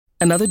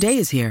Another day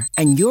is here,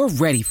 and you're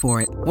ready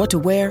for it. What to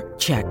wear?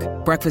 Check.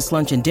 Breakfast,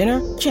 lunch, and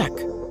dinner? Check.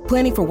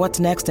 Planning for what's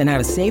next and how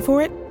to save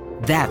for it?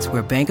 That's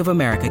where Bank of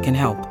America can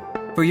help.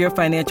 For your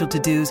financial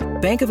to-dos,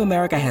 Bank of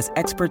America has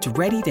experts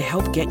ready to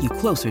help get you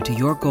closer to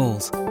your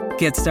goals.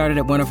 Get started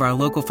at one of our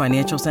local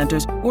financial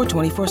centers or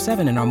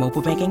 24/7 in our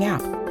mobile banking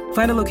app.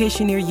 Find a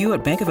location near you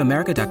at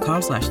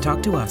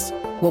bankofamerica.com/talktous.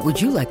 What would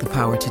you like the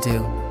power to do?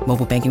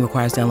 Mobile banking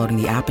requires downloading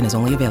the app and is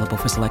only available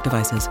for select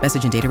devices.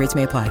 Message and data rates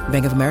may apply.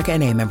 Bank of America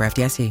N.A., member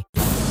FDIC.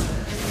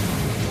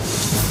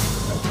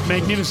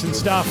 Magnificent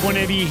stuff.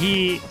 Whenever you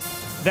hear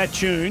that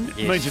tune,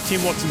 it means that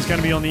Tim Watson's going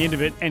to be on the end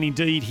of it, and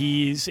indeed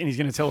he is, and he's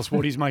going to tell us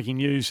what is making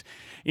news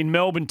in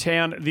Melbourne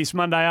town this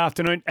Monday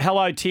afternoon.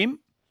 Hello, Tim.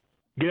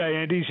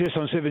 G'day, Andy. Yes,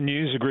 on 7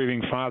 News, a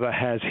grieving father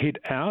has hit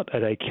out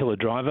at a killer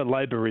driver.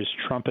 Labor is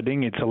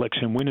trumpeting its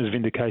election win as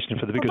vindication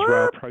for the biggest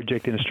rail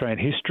project in Australian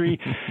history.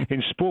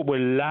 In sport, we're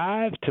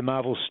live to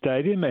Marvel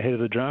Stadium ahead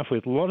of the draft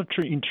with a lot of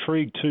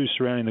intrigue too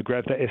surrounding the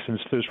grab for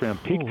Essendon's first-round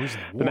pick.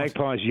 The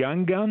Magpies'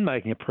 young gun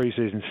making a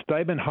pre-season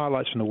statement.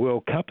 Highlights from the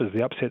World Cup as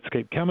the upsets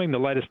keep coming. The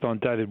latest on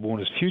David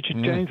Warner's future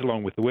change,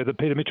 along with the weather.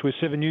 Peter Mitchell with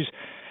 7 News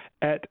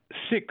at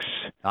 6.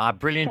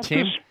 Brilliant,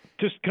 Tim.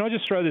 Can I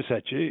just throw this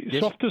at you?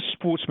 Yes. Softest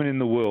sportsman in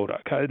the world.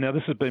 Okay, now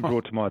this has been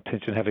brought to my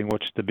attention having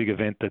watched the big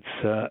event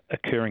that's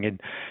occurring in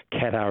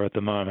Qatar at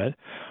the moment.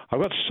 I've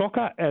got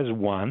soccer as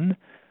 1.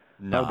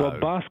 No. I've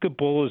got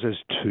basketballers as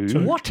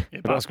 2. What?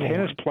 I've got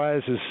tennis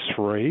players as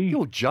 3.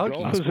 You're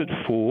joking. Golfers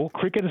at 4.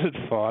 Cricketers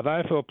at 5.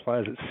 AFL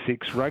players at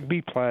 6.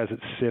 Rugby players at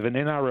 7.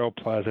 NRL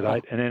players at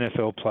 8. And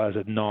NFL players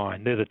at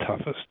 9. They're the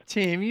toughest.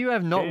 Tim, you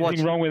have not watched...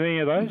 Anything wrong with any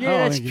of those?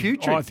 Yeah, that's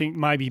putrid. I think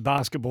maybe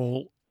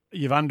basketball,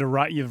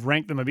 you've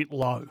ranked them a bit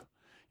low.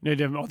 You need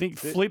to, I think,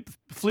 flip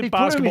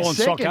basketball and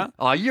soccer.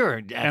 Oh, you're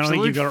an And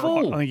absolute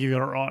fool. I think you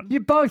got it right.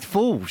 You're both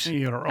fools.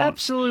 You got it right.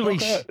 Absolutely.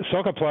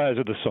 Soccer players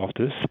are the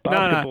softest.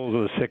 Basketballs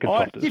are the second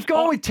softest. You've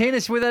gone with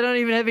tennis where they don't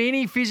even have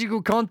any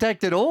physical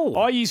contact at all.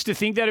 I used to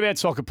think that about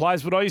soccer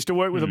players, but I used to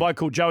work with a bloke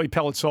called Joey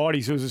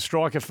Palitzaitis, who was a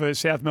striker for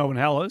South Melbourne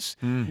Hellas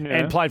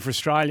and played for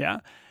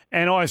Australia.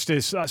 And I used to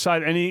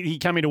say, and he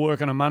came into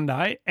work on a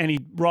Monday, and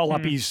he'd roll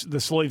up the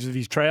sleeves of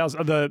his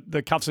trousers,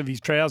 the cuffs of his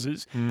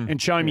trousers,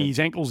 and show me his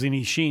ankles and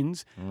his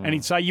shins. And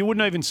he'd say, "You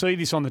wouldn't even see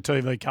this on the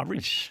TV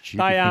coverage."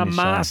 They are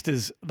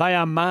masters. They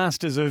are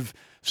masters of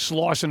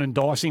slicing and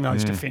dicing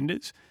those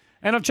defenders.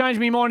 And I've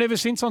changed my mind ever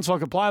since on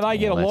soccer player. They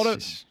get a lot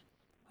of.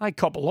 They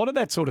cop a lot of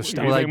that sort of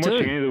stuff. Have you been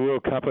watching any of the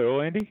World Cup at all,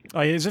 Andy?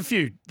 Oh, yeah, there's a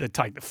few that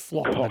take the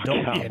flop.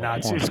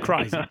 It's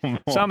crazy.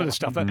 Some of the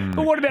stuff. But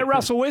what about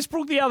Russell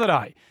Westbrook the other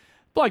day?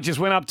 Bloke just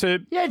went up to...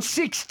 He had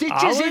 6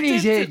 stitches in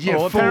his head, you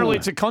fool. Apparently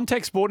it's a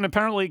contact sport, and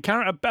apparently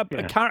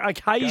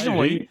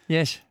occasionally...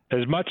 Yes.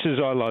 As much as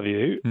I love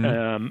you,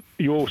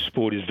 your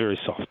sport is very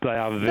soft. They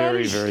are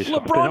very, very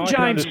soft. LeBron and James... I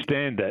can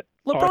understand that.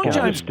 I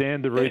can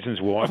understand the reasons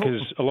why,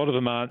 because a lot of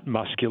them aren't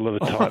muscular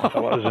type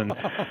fellas, and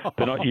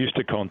they're not used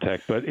to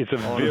contact, but it's a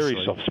very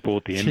soft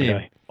sport at the end of the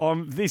day.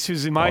 This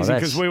is amazing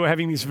because we were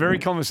having this very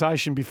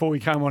conversation before we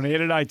came on air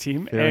today,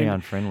 Tim. Very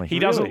unfriendly. He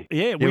doesn't...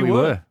 Yeah, we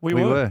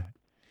were.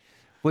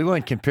 We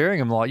weren't comparing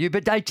them like you.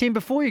 But, Tim,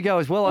 before you go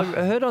as well, I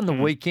heard on the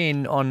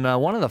weekend on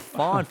one of the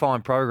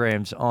fine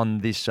programs on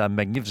this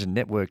magnificent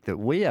network that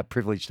we are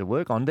privileged to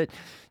work on, that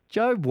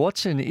Joe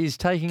Watson is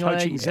taking on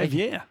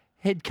a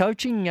head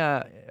coaching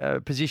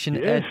position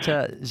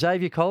at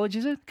Xavier College,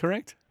 is it?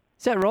 Correct.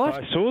 Is that right?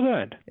 I saw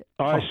that.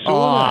 I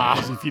saw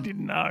that. As if you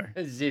didn't know.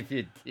 As if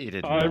you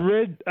didn't know. I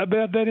read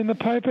about that in the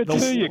paper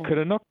too. You could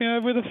have knocked me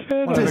over with a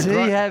feather. Does he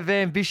have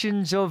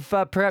ambitions of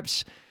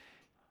perhaps...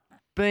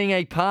 being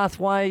a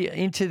pathway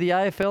into the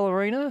AFL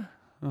arena?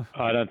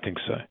 I don't think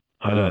so.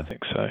 I don't think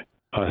so.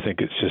 I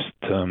think it's just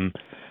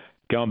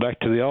going back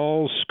to the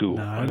old school.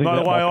 No, I think by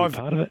the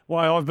part of it.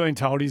 way I've been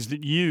told is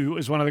that you,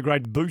 as one of the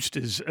great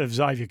boosters of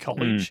Xavier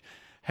College,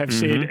 have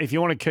said if you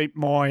want to keep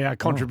my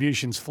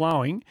contributions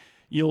flowing,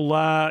 you'll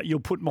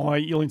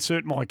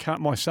insert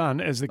my son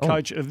as the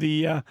coach of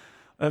the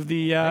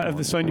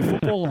senior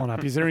football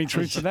lineup. Is there any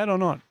truth to that or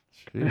not?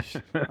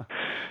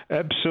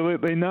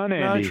 Absolutely none,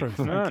 Andy. No truth.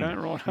 None. Okay,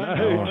 right.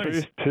 No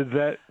truth to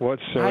that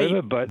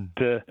whatsoever. But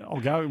I'll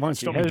go. It won't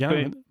stop me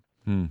going.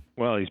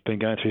 Well, he's been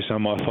going through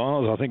some of my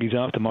finals. I think he's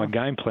after my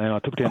game plan. I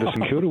took down to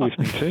St Kilda with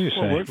me too.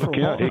 So look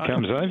out, here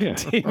comes Xavier.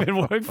 It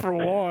worked for a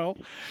while.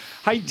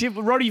 Hey, Tim,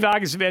 Roddy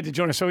Vargas is about to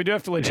join us, so we do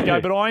have to let you go.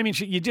 But I'm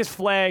interested. You just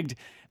flagged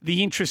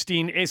the interest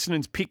in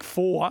Essendon's pick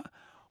 4.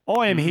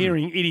 I am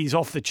hearing it is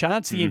off the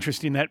charts, the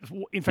interest in that.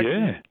 In fact,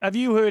 have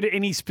you heard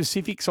any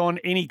specifics on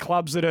any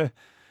clubs that are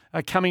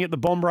coming at the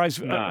Bombrays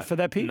for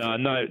that pick?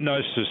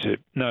 No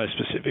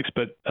specifics,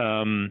 but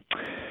none.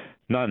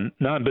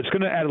 But it's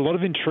going to add a lot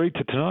of intrigue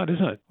to tonight,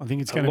 isn't it? I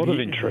think it's going to be a lot of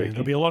intrigue.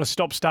 There'll be a lot of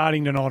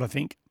stop-starting tonight, I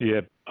think.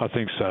 Yeah, I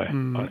think so.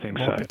 I think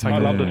so. I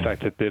love the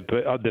fact that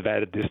they've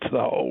added this to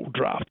the whole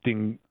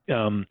drafting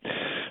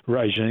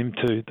regime,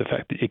 to the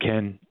fact that you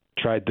can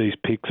trade these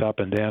picks up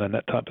and down and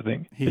that type of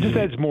thing. It just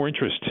adds more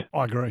interest.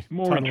 I agree.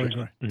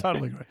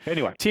 Totally agree.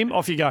 Anyway. Tim,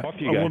 off you go.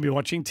 I will be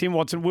watching. Tim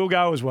Watson will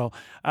go as well.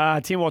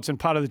 Tim Watson,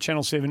 part of the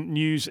Channel 7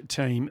 news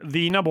team,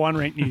 the number 1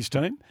 ranked news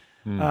team.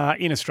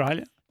 in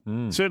Australia,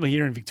 certainly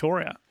here in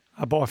Victoria,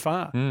 by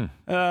far. You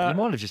might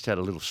have just had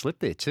a little slip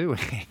there too,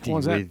 Andy, What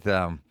was that?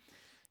 with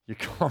your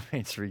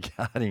comments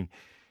regarding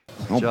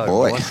Oh, Joe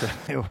boy. Ross.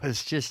 It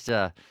was just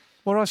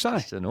What did I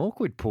say? an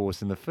awkward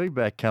pause, and the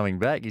feedback coming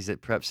back is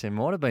that perhaps there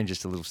might have been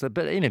just a little slip,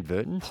 but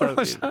inadvertent. What did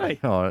I say?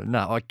 Oh,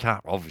 no, I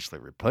can't obviously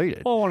repeat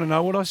it. I want to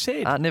know what I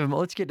said. Never mind.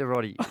 Let's get to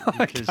Roddy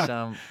because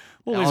Well,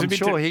 there's a I'm bit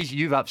sure to-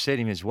 you've upset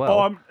him as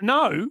well.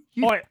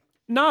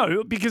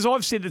 No, because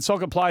I've said that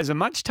soccer players are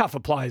much tougher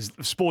players,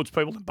 sports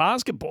people, than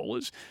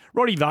basketballers.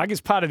 Roddy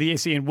Vargas, part of the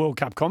SEN World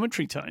Cup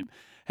commentary team,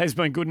 has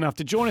been good enough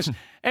to join us.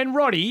 And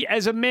Roddy,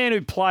 as a man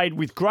who played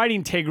with great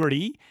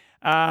integrity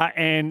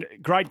and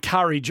great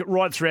courage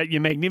right throughout your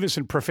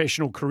magnificent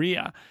professional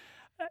career,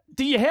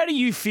 how do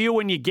you feel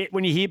when you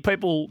hear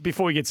people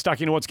before you get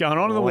stuck into what's going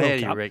on in the Well, World how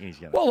do you Cup? reckon he's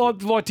gonna Well,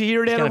 I'd like to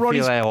hear it He's out of going to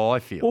Roddy's. feel how I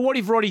feel. Well, what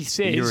if Roddy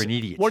says You're an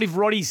idiot. What if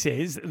Roddy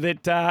says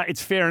that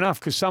it's fair enough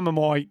because some of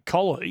my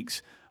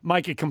colleagues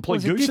make a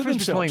complete There's a goose of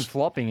difference between themselves?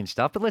 flopping and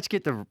stuff, but let's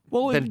get the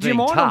Well, them do you being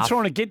mind? I'm tough.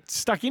 trying to get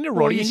stuck into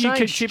Well, Roddy, you're and you saying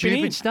keep chipping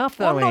stupid in. stuff,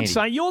 though, I'm not Andy.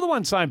 saying you're the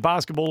one saying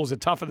basketballers are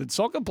tougher than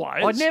soccer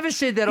players. I never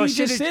said that. You I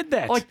just said said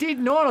that. I did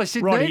not. I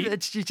said Roddy. no.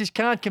 You just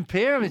can't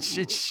compare them.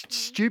 It's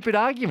stupid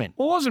argument.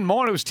 Well, it wasn't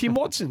mine. It was Tim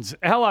Watson's.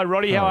 Hello,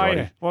 Roddy. How Oh, are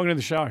Roddy. you? Welcome to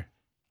the show.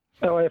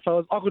 Oh,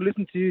 fellas, I could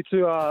listen to you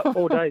two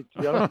all day,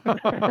 to be honest.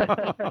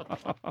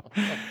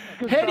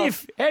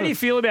 How do you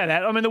feel about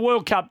that? I mean, the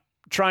World Cup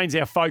trains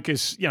our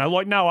focus,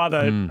 like no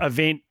other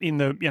event in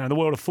the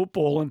world of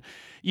football. And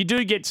you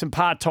do get some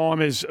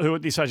part-timers who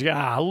at this age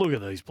go, look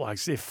at these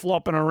blokes. They're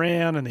flopping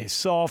around and they're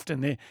soft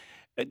and they're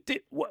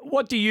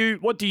what do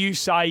you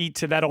say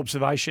to that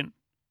observation?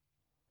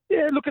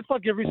 Yeah, look, it's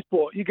like every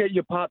sport. You get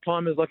your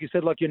part-timers, like you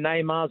said, like your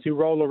Neymars who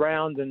roll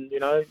around and,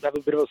 have a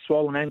bit of a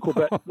swollen ankle.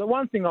 But the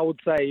one thing I would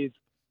say is,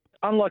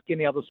 unlike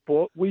any other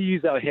sport, we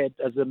use our head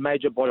as a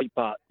major body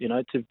part,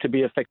 to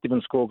be effective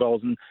and score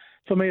goals. And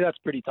for me, that's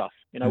pretty tough.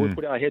 We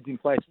put our heads in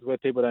places where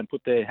people don't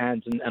put their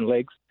hands and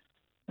legs.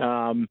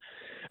 And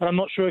I'm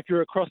not sure if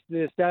you're across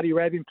the Saudi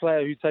Arabian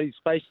player who's had his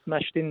face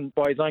smashed in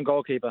by his own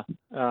goalkeeper.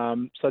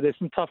 So there's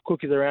some tough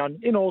cookies around.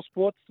 In all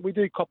sports, we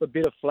do cop a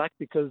bit of flack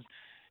because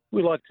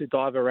we like to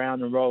dive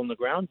around and roll on the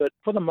ground. But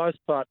for the most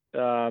part,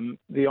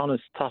 the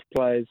honest, tough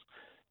players,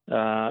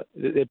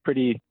 they're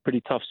pretty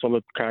tough,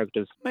 solid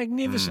characters.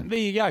 Magnificent. There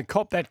you go.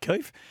 Cop that,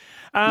 Keith.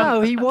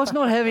 No, he was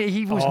not having.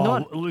 He was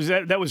not.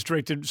 That was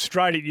directed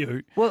straight at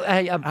you. Well,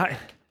 hey,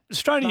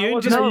 Straight at you.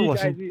 No, Just, it you,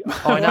 wasn't. Daisy.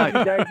 I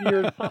know. Daisy,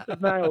 you're as tough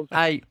as nails.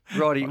 hey,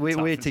 Roddy, we're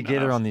tough as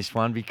together nails. on this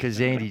one because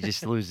Andy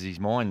just loses his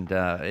mind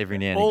every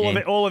now and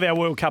again. all of our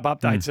World Cup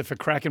updates are for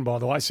Kraken, by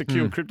the way.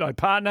 Secure crypto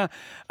partner.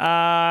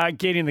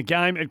 Get in the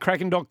game at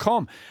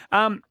kraken.com.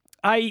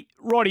 Hey,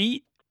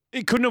 Roddy,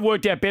 it couldn't have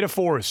worked out better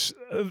for us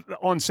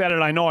on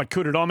Saturday night,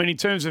 could it? I mean, in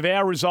terms of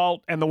our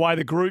result and the way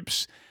the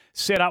group's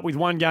set up with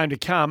one game to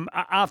come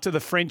after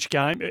the French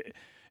game,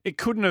 it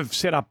couldn't have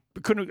set up.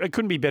 It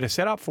couldn't be better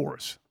set up for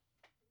us.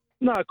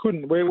 No, I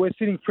couldn't. We're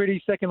sitting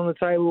pretty second on the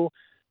table.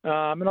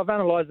 And I've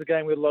analysed the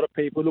game with a lot of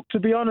people. Look, to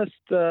be honest,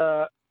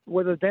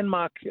 whether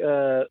Denmark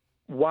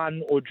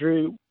won or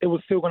drew, it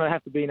was still going to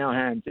have to be in our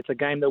hands. It's a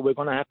game that we're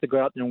going to have to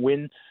go out and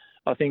win.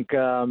 I think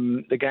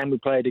the game we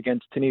played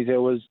against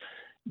Tunisia was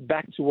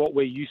back to what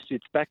we're used to.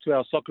 It's back to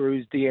our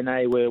Socceroos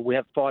DNA where we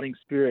have fighting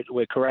spirit,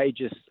 we're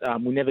courageous,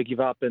 we never give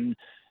up. And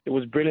it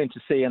was brilliant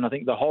to see. And I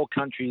think the whole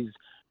country's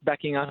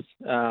backing us,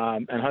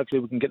 and hopefully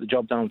we can get the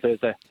job done on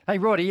Thursday. Hey,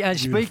 Roddy, and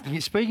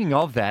speaking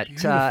of that,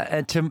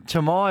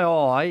 to my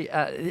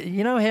eye,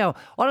 you know how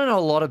I don't know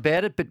a lot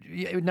about it, but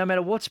no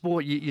matter what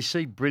sport, you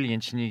see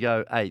brilliance and you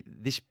go, hey,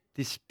 this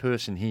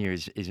person here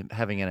is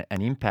having an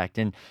impact.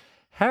 And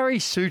Harry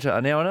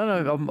Suter, now I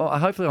don't know,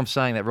 hopefully I'm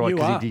saying that right You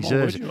because are. he My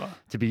deserves word, it you are.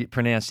 to be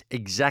pronounced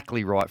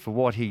exactly right for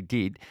what he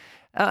did.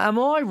 Am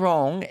I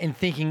wrong in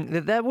thinking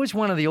that was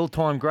one of the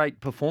all-time great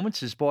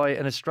performances by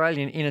an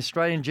Australian in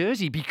Australian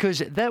jersey? Because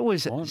that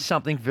was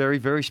something very,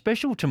 very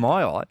special to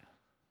my eye.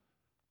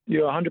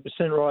 You're 100%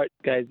 right,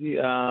 Gazy.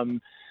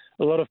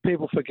 A lot of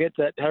people forget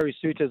that Harry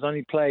Suter's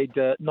only played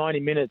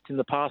 90 minutes in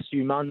the past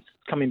few months,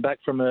 coming back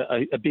from a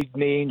big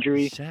knee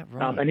injury. Is that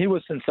right? And he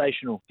was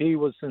sensational. He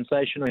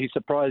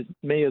surprised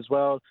me as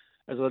well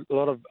as a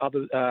lot of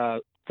other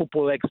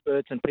football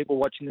experts and people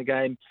watching the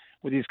game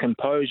with his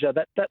composure.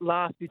 That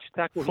last-ditch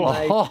tackle he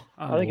made,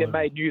 I think it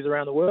made news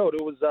around the world.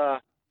 It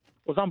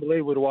was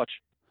unbelievable to watch.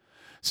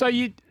 So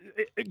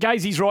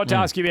Gazy's right to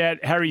ask you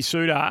about Harry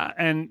Suter,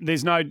 and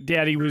there's no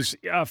doubt he was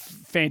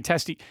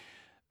fantastic.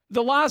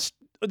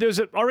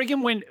 I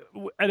reckon when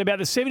at about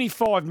the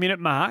 75-minute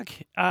mark,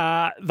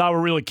 they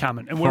were really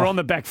coming, and we were on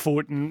the back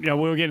foot, and we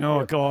were getting,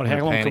 oh God, how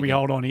long can we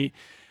hold on here?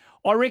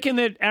 I reckon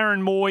that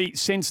Aaron Moy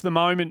sensed the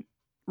moment,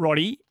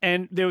 Roddy,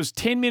 and there was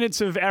 10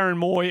 minutes of Aaron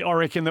Moy, I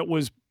reckon, that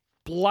was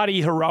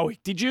bloody heroic.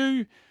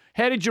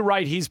 How did you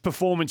rate his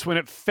performance when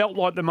it felt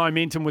like the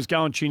momentum was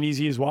going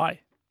Tunisia's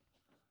way?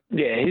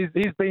 Yeah,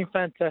 he's been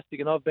fantastic,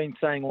 and I've been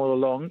saying all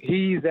along,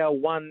 he's our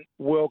one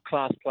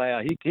world-class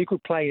player. He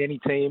could play in any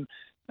team.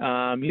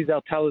 He's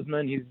our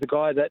talisman. He's the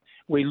guy that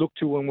we look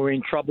to when we're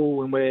in trouble,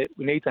 when we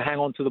need to hang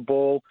on to the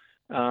ball.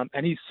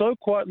 And he's so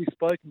quietly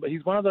spoken, but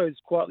he's one of those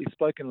quietly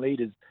spoken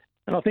leaders.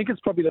 And I think it's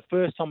probably the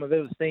first time I've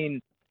ever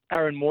seen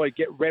Aaron Moy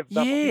get revved up.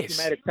 I think he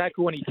made a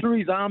tackle and he threw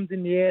his arms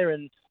in the air,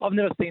 and I've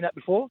never seen that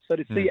before. So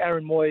to see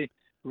Aaron Moy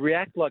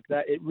react like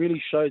that, it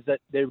really shows that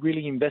they're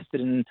really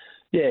invested in.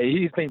 Yeah,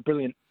 he's been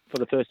brilliant for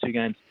the first 2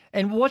 games.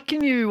 And what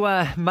can you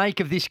make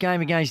of this game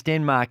against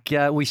Denmark?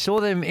 We saw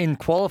them in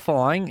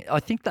qualifying.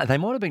 I think that they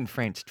might have been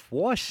France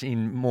twice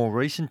in more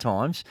recent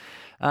times.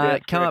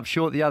 Come up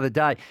short the other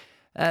day.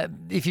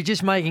 If you're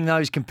just making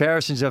those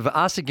comparisons of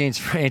us against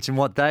France and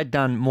what they'd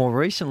done more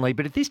recently,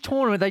 but at this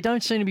tournament they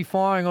don't seem to be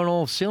firing on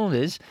all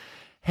cylinders.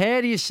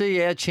 How do you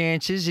see our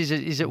chances?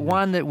 Is it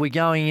one that we're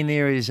going in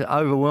there as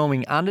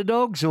overwhelming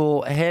underdogs,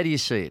 or how do you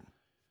see it?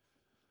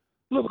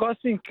 Look, I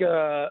think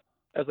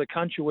as a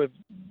country we've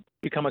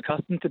become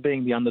accustomed to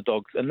being the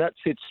underdogs, and that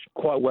sits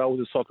quite well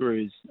with the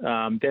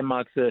Socceroos.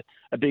 Denmark's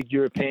a big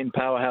European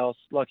powerhouse.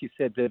 Like you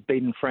said, they've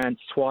beaten France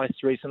twice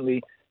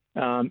recently.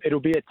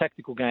 It'll be a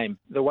tactical game.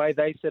 The way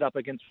they set up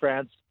against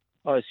France,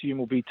 I assume,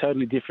 will be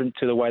totally different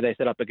to the way they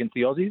set up against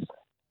the Aussies.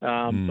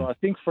 So I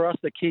think for us,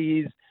 the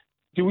key is,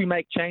 do we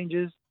make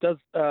changes? Does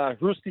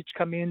Hrustic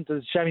come in?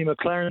 Does Shammy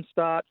McLaren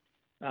start?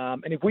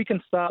 And if we can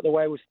start the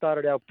way we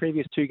started our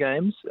previous 2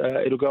 games,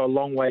 it'll go a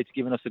long way to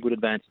giving us a good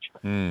advantage.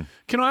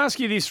 Can I ask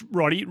you this,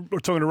 Roddy? We're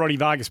talking to Roddy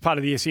Vargas, part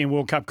of the SEN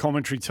World Cup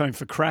commentary team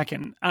for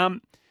Kraken.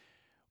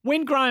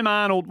 When Graham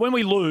Arnold, when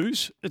we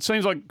lose, it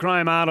seems like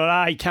Graham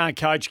Arnold, he can't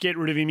coach, get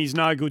rid of him, he's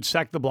no good,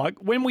 sack the bloke.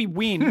 When we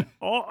win,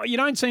 you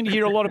don't seem to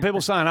hear a lot of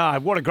people saying,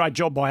 what a great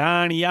job by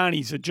Arnie,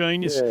 Arnie's a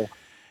genius. Yeah.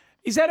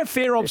 Is that a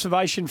fair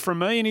observation from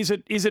me, and is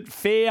it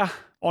fair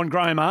on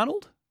Graham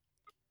Arnold?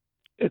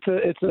 It's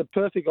a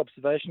perfect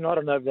observation. I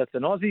don't know if that's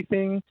an Aussie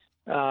thing,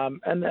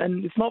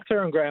 and it's not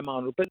fair on Graham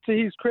Arnold. But to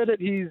his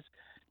credit, he's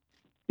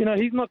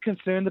not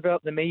concerned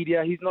about the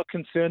media. He's not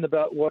concerned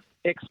about what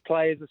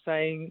ex-players are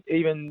saying,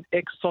 even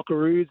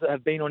ex-Socceroos that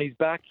have been on his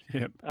back.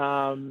 Yep.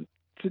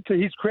 To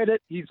his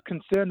credit, he's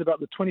concerned about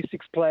the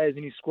 26 players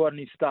in his squad and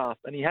his staff,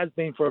 and he has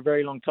been for a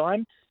very long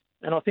time.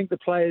 And I think the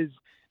players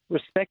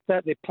respect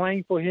that. They're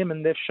playing for him,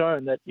 and they've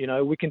shown that,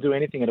 we can do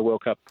anything at a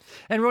World Cup.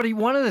 And Roddy,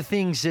 one of the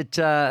things that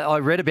I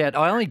read about,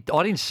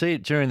 I didn't see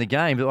it during the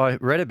game, but I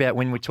read about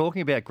when we're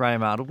talking about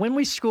Graham Arnold, when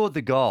we scored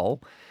the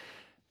goal,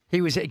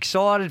 he was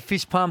excited,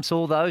 fist pumps,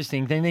 all those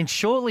things. And then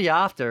shortly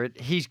after it,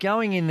 he's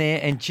going in there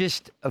and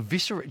just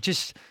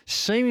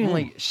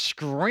seemingly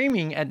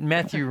screaming at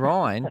Matthew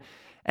Ryan.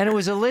 And it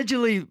was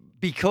allegedly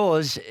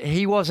because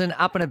he wasn't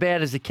up and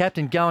about as the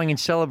captain going and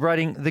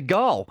celebrating the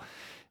goal.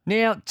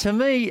 Now, to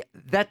me,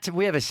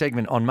 we have a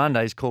segment on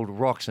Mondays called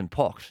Rocks and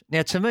Pox.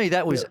 Now, to me,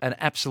 that was an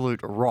absolute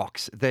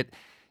rocks. That,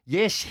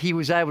 yes, he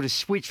was able to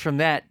switch from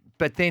that,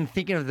 but then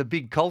thinking of the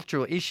big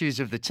cultural issues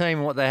of the team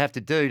and what they have to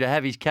do to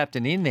have his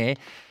captain in there.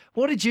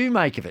 What did you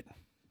make of it?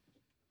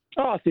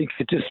 I think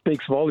it just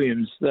speaks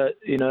volumes that,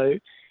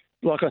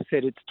 like I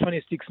said, it's a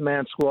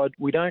 26-man squad.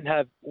 We don't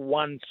have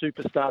one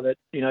superstar that,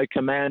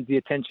 commands the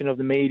attention of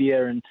the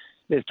media, and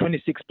there's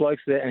 26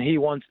 blokes there, and he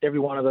wants every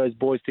one of those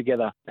boys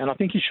together. And I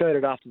think he showed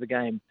it after the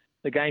game.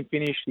 The game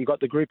finished, he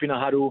got the group in a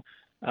huddle,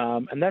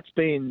 and that's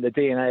been the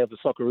DNA of the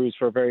Socceroos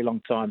for a very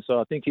long time. So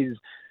I think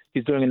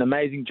he's doing an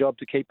amazing job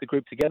to keep the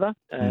group together,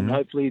 and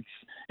hopefully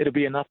it'll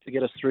be enough to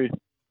get us through.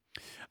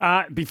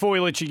 Before we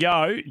let you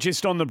go,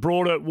 just on the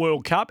broader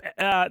World Cup,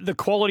 the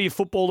quality of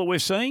football that we're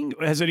seeing,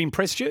 has it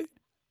impressed you?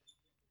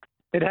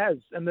 It has.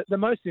 And the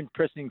most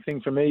impressive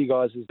thing for me,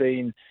 guys, has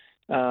been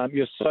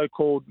your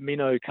so-called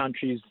minnow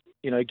countries,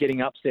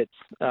 getting upsets.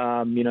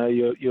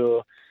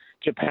 Your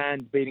Japan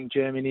beating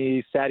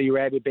Germany, Saudi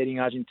Arabia beating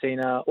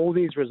Argentina, all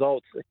these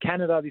results.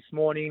 Canada this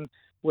morning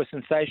were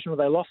sensational.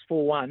 They lost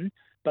 4-1,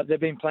 but they've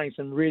been playing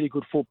some really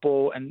good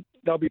football, and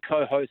they'll be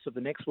co-hosts of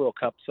the next World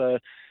Cup. So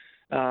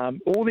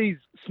all these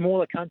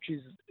smaller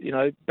countries,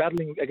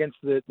 battling against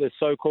the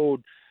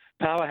so-called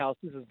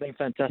powerhouses has been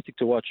fantastic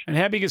to watch. And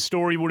how big a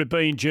story would it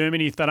be in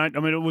Germany if they don't? I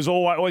mean, it was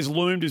always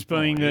loomed as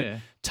being the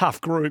tough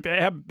group.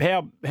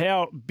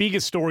 How big a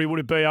story would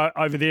it be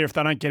over there if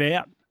they don't get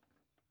out?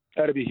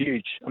 That'd be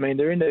huge. I mean,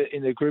 they're in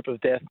the group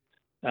of death.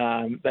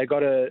 They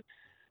got a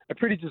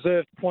pretty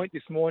deserved point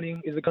this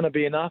morning. Is it going to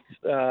be enough?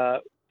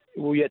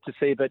 We'll yet to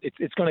see, but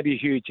it's going to be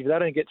huge. If they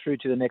don't get through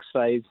to the next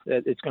phase,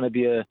 it's going to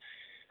be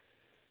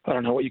I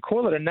don't know what you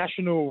call it, a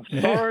national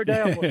sorrow day.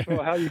 I'm not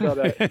sure how you got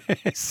that.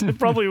 It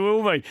probably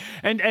will be.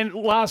 And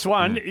last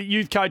one,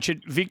 youth coach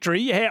at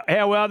Victory.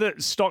 How are the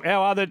stock?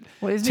 How are the?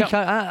 Well, isn't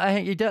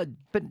he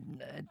but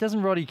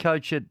doesn't Roddy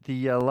coach at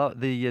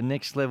the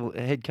next level,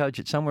 head coach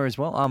at somewhere as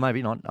well? Oh,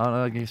 maybe not.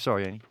 Oh,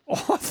 sorry, Annie.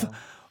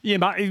 Yeah,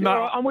 mate.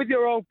 I'm with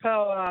your old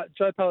pal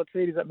Joe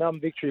Palazzidis at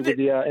Melbourne Victory with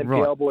the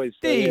NPL boys.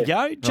 So, there you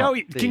go,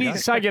 Joey. Can you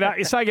say good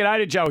day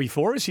to Joey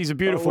for us? He's a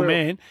beautiful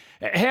man.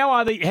 How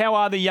are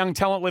the young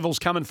talent levels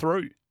coming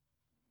through?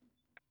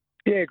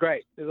 Yeah,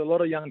 great. There's a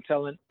lot of young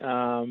talent,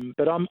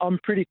 but I'm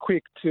pretty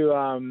quick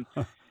to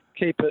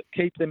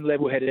keep them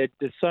level-headed.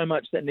 There's so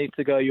much that needs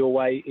to go your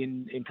way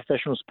in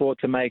professional sport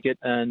to make it,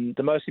 and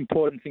the most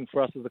important thing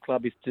for us as a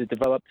club is to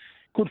develop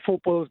good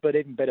footballers, but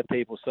even better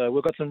people. So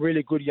we've got some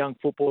really good young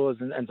footballers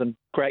and some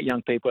great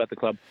young people at the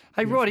club.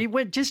 Hey, Roddy,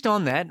 just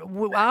on that,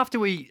 after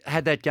we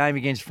had that game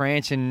against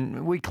France,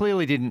 and we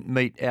clearly didn't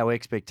meet our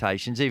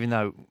expectations, even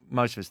though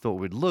most of us thought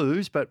we'd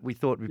lose, but we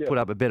thought we'd put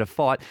up a better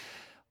fight.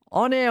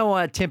 On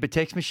our Temper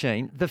text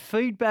machine, the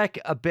feedback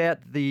about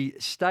the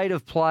state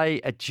of play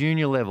at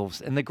junior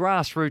levels and the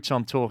grassroots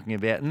I'm talking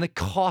about and the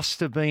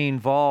cost of being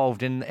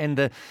involved and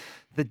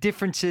the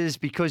differences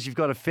because you've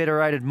got a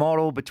federated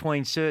model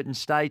between certain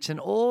states and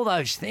all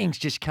those things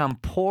just come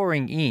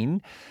pouring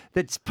in,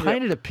 that's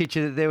painted a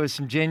picture that there was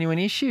some genuine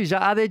issues.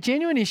 Are there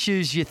genuine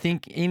issues, you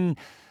think, in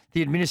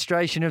the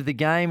administration of the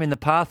game and the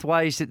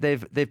pathways that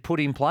they've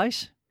put in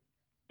place?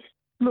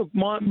 Look,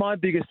 my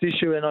biggest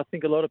issue, and I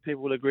think a lot of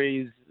people will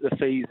agree, is the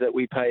fees that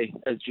we pay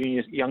as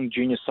young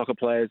junior soccer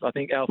players. I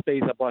think our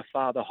fees are by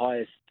far the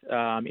highest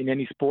in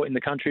any sport in the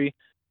country.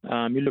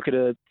 You look at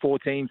a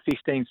 14,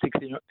 15,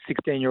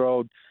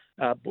 16-year-old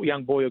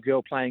young boy or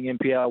girl playing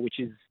NPL, which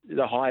is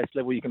the highest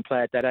level you can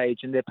play at that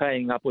age, and they're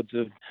paying upwards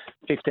of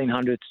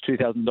 $1,500 to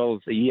 $2,000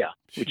 a year,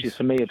 which is,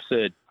 for me,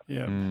 absurd.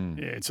 Yeah,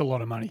 it's a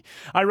lot of money.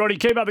 Hey, Roddy,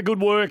 keep up the good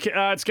work.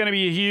 It's going to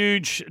be a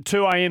huge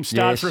 2 a.m.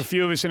 start for a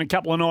few of us in a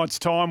couple of nights'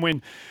 time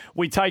when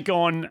we take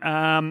on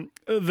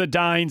the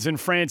Danes and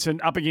France and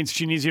up against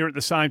Tunisia at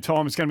the same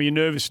time. It's going to be a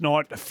nervous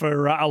night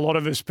for a lot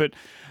of us, but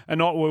a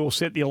night where we'll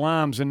set the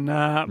alarms,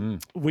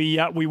 and we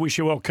wish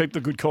you well. Keep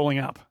the good calling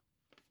up.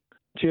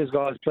 Cheers,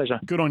 guys. Pleasure.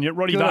 Good on you.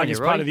 Roddy Vargas,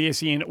 part of the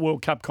SEN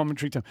World Cup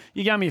commentary team.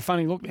 You gave me a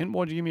funny look then.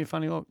 Why'd you give me a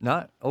funny look?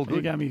 No, all good.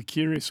 You gave me a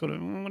curious sort of,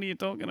 what are you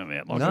talking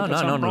about? Like no,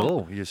 not at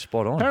all. You're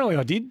spot on. Apparently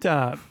I did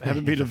have a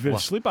bit of a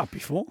slip-up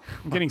before.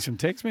 I'm getting some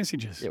text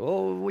messages. Yeah,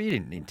 well, you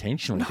didn't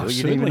intentionally do it. You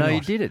certainly didn't even know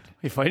not. you did it.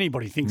 If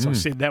anybody thinks I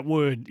said that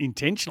word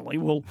intentionally,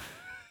 well,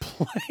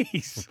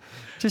 please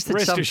Just that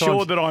rest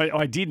assured that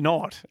I did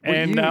not. Well,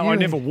 and I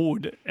never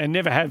would and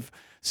never have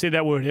said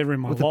that word ever in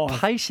my life. The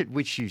pace at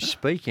which you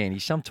speak, Andy,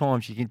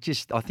 sometimes you can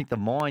just, I think the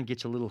mind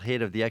gets a little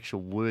ahead of the actual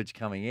words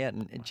coming out,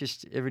 and it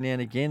just every now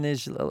and again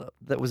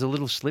that was a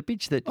little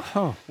slippage that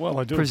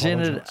I do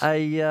presented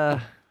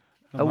apologise.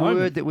 a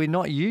word that we're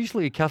not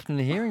usually accustomed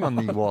to hearing on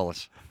the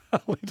wireless. A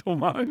little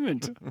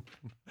moment.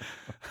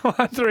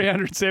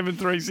 1300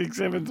 736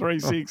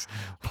 736.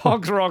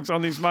 Pox rocks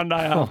on this Monday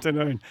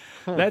afternoon.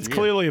 That's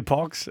clearly a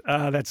pox.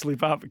 That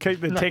slip up. Keep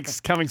the texts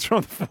coming through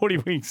on the 40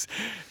 Winks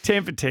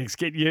Temper text.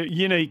 Get your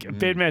unique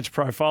bed match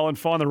profile and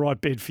find the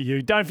right bed for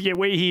you. Don't forget,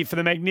 we're here for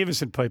the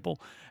magnificent people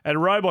at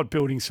Robot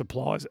Building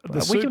Supplies.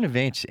 We can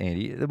advance,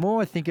 Andy. The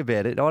more I think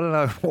about it, I don't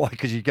know why,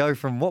 because you go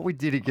from what we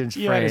did against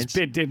France. It's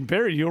bed dead and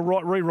buried. You're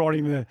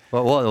rewriting the.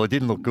 Well, it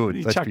didn't look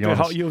good. Let's be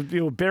honest.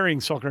 You're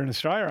burying soccer in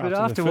Australia. But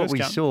after what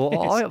we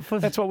saw,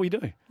 that's what we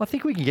do. I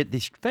think we can get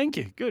this. Thank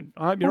you. Good.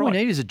 I hope you're right. All we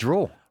need is a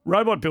draw.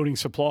 Robot Building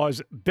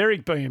Supplies,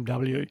 Berwick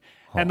BMW,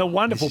 and the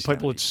wonderful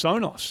people at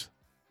Sonos.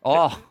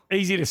 Oh.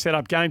 Easy to set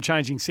up,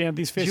 game-changing sound.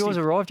 This festive. Has yours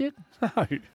arrived yet? No.